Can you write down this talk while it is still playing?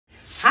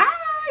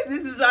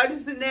This is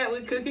Artisanette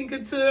with Cooking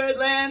Couture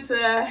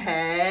Atlanta.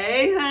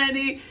 Hey,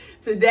 honey.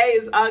 Today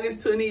is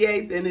August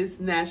 28th, and it's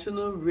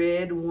National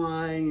Red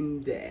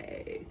Wine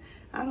Day.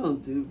 I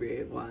don't do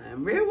red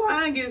wine. Red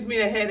wine gives me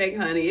a headache,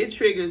 honey. It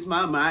triggers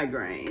my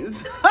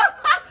migraines.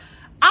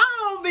 I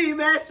don't be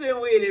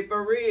messing with it,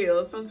 for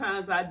real.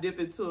 Sometimes I dip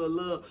into a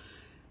little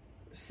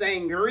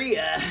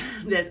sangria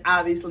that's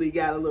obviously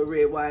got a little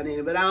red wine in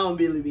it, but I don't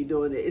really be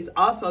doing it. It's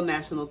also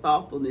National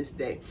Thoughtfulness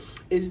Day.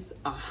 It's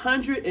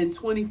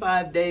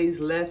 125 days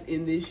left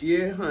in this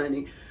year,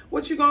 honey.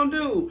 What you gonna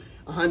do?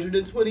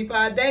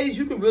 125 days,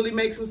 you can really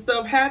make some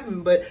stuff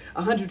happen, but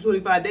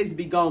 125 days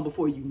be gone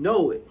before you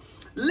know it.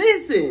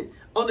 Listen,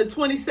 on the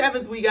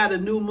 27th, we got a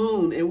new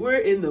moon, and we're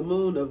in the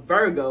moon of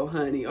Virgo,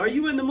 honey. Are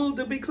you in the mood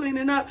to be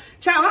cleaning up?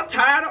 Child, I'm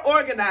tired of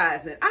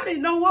organizing. I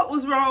didn't know what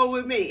was wrong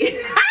with me.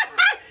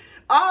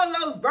 All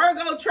those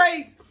Virgo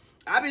traits,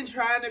 I've been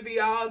trying to be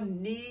all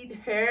neat,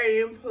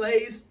 hair in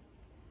place,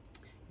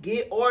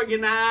 get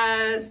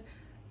organized,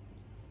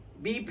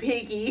 be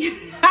picky.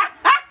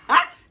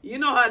 You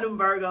know how them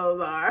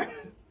Virgos are.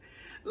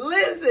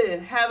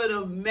 Listen, have an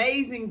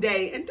amazing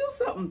day and do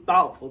something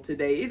thoughtful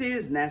today. It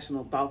is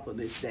National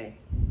Thoughtfulness Day.